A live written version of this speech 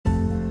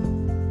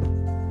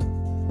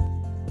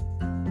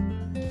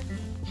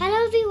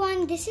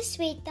everyone, this is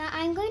Sweta.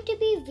 I'm going to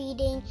be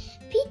reading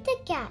Pete the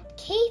Cat,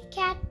 Cave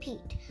Cat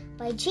Pete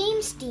by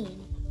James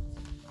Dean.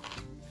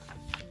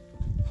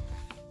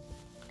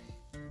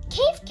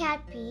 Cave Cat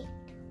Pete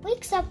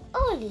wakes up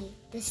early.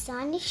 The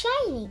sun is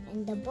shining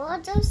and the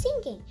birds are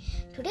singing.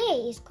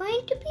 Today is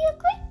going to be a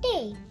great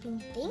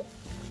day,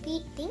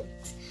 Pete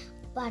thinks.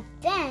 But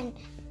then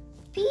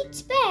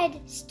Pete's bed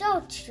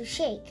starts to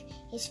shake.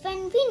 His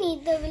friend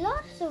Winnie the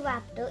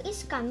Velociraptor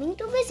is coming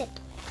to visit.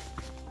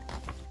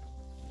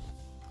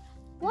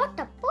 What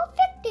a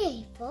perfect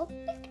day for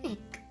a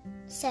picnic,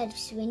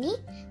 says Winnie.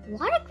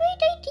 What a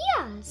great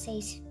idea,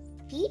 says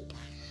Pete.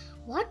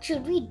 What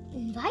should we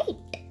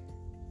invite?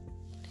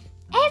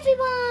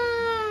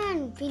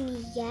 Everyone,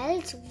 Winnie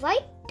yells.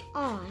 Right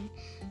on,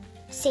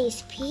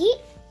 says Pete.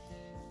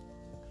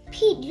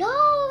 Pete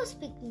loves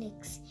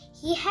picnics.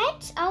 He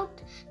heads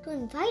out to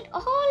invite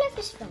all of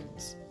his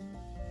friends.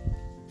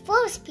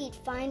 First, Pete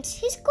finds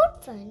his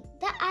good friend,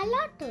 the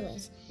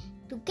Allosaurus.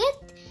 To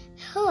get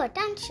her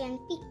attention,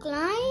 Pete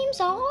climbs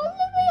all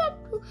the way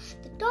up to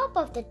the top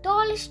of the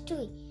tallest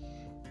tree.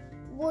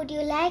 Would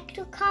you like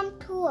to come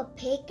to a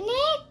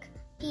picnic?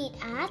 Pete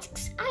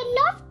asks. I'd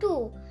love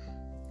to,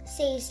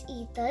 says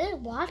Ethel.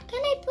 What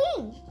can I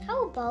bring?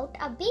 How about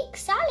a big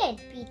salad?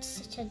 Pete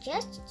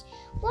suggests.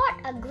 What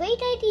a great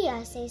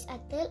idea, says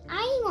Ethel,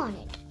 eyeing on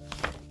it.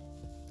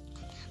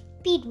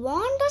 Pete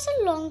wanders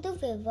along the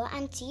river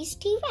and sees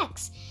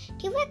T-Rex.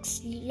 T-Rex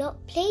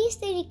plays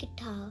the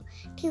guitar.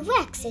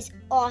 T-Rex is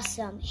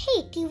awesome.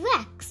 Hey,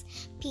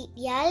 T-Rex, Pete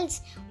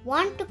yells.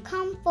 Want to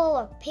come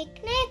for a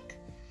picnic?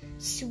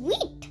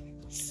 Sweet,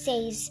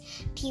 says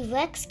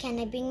T-Rex. Can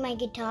I bring my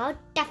guitar?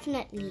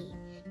 Definitely,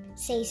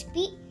 says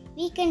Pete.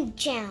 We can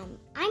jam.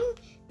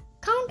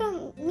 Count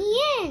on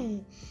me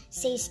in,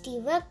 says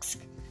T-Rex.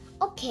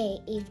 Okay,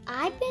 if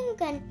I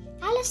bring an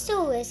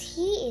Allosaurus,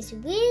 he is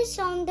whiz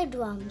on the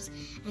drums,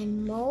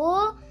 and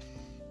more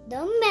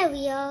the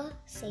merrier,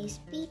 says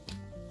Pete.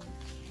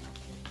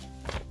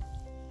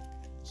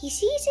 He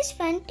sees his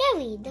friend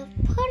Terry, the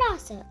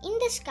harasser, in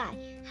the sky.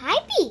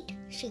 Hi, Pete,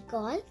 she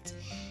calls.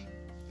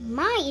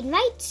 Ma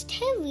invites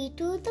Terry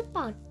to the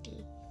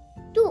party.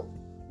 Too.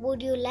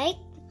 Would you like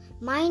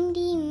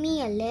minding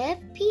me a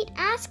lift? Pete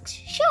asks.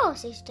 Sure,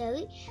 says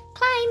Terry.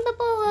 Climb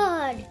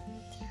aboard.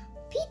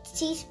 Pete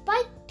sees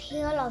spiked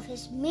tail of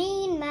his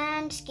main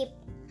man, Skip,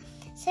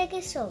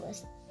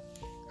 Stegosaurus.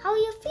 How are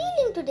you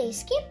feeling today,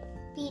 Skip?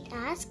 Pete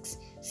asks.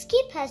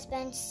 Skip has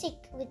been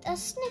sick with a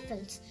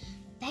sniffles.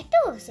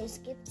 Better, says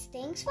Skip.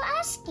 Thanks for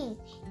asking.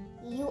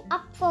 You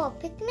up for a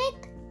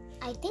picnic?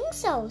 I think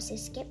so,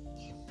 says Skip.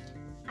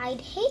 I'd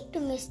hate to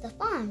miss the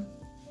fun.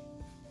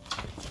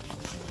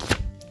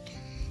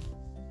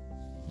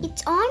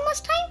 It's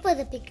almost time for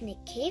the picnic.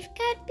 Cave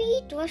Cat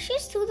Pete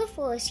rushes through the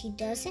forest. He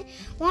doesn't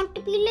want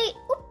to be late.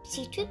 Oops,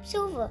 he trips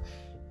over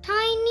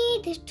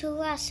Tiny the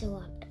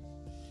Velociraptor.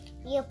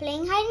 We are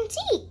playing hide and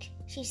seek,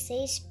 she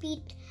says.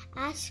 Pete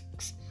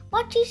asks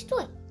what she's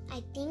doing.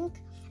 I think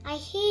I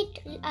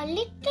hate a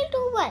little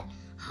too well.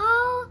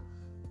 How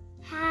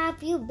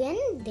have you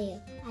been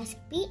there? Asks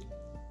Pete.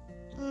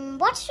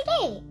 What's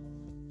today?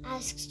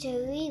 Asks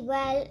Terry.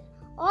 Well,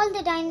 all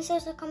the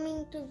dinosaurs are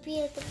coming to be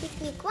at the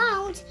picnic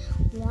grounds.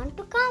 Want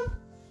to come?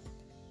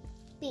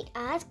 Pete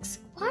asks.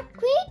 What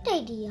great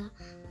idea.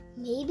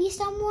 Maybe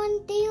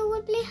someone there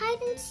will play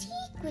hide and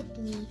seek with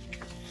me.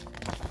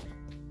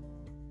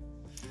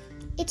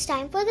 It's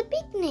time for the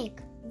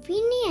picnic.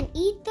 Winnie and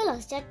Ethel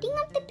are setting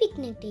up the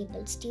picnic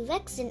tables.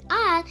 T-Rex and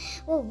Al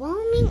were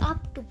warming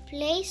up to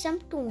play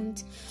some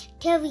tunes.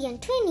 Terry and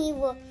Trini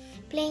were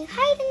playing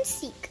hide and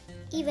seek.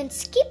 Even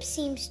Skip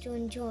seems to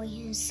enjoy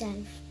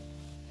himself.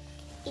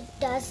 It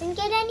doesn't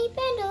get any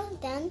better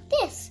than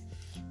this,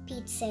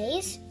 Pete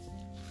says.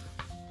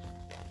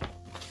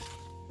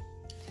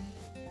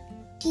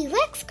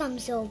 T-Rex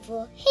comes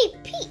over. Hey,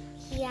 Pete,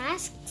 he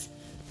asks.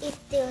 If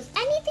there's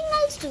anything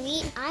else to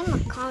eat, I'm a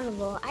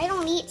carnivore. I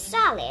don't eat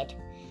salad.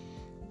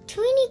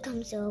 Trini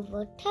comes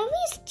over.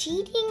 Terry's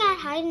cheating at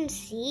hide and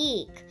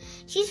seek.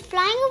 She's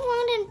flying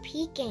around and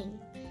peeking.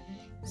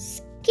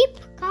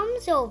 Skip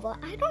comes over.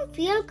 I don't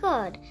feel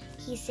good,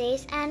 he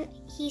says, and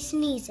he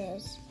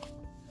sneezes.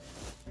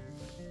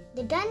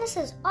 The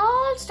dinosaurs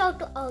all start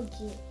to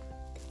argue.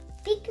 The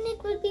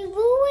picnic will be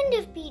ruined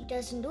if Pete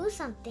doesn't do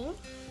something.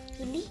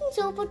 He leans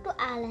over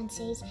to Al and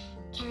says,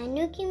 Can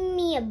you give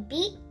me a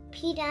beat?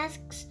 Pete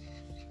asks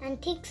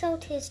and takes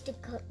out his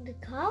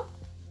guitar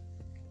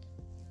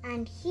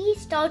and he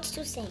starts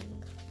to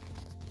sing.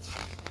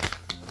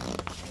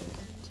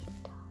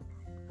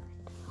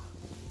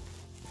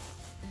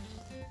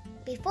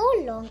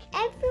 Before long,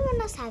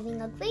 everyone is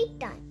having a great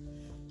time.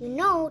 You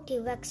know,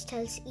 T-Rex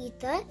tells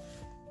Ethel,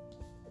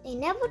 I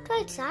never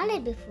tried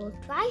salad before.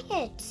 Try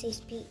it,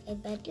 says Pete. I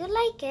bet you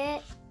like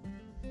it.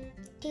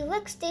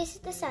 T-Rex tastes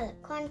the salad.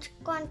 Crunch,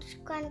 crunch,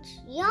 crunch.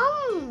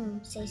 Yum,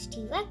 says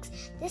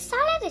T-Rex. This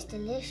salad is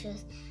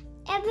delicious.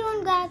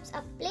 Everyone grabs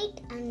a plate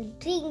and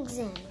digs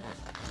in.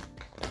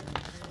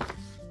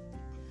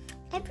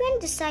 everyone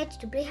decides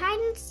to play hide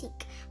and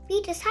seek.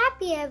 Pete is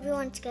happy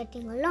everyone's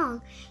getting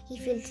along. He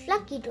feels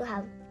lucky to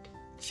have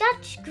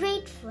such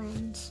great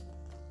friends.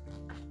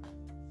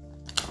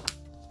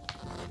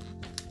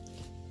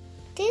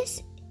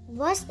 This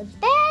was the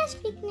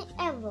best picnic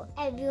ever.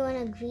 Everyone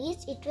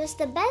agrees it was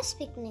the best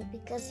picnic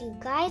because you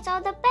guys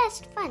are the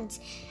best friends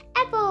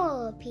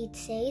ever, Pete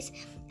says,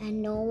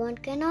 and no one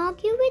can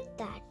argue with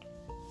that.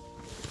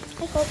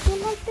 I hope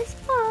you like this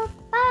book.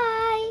 Bye.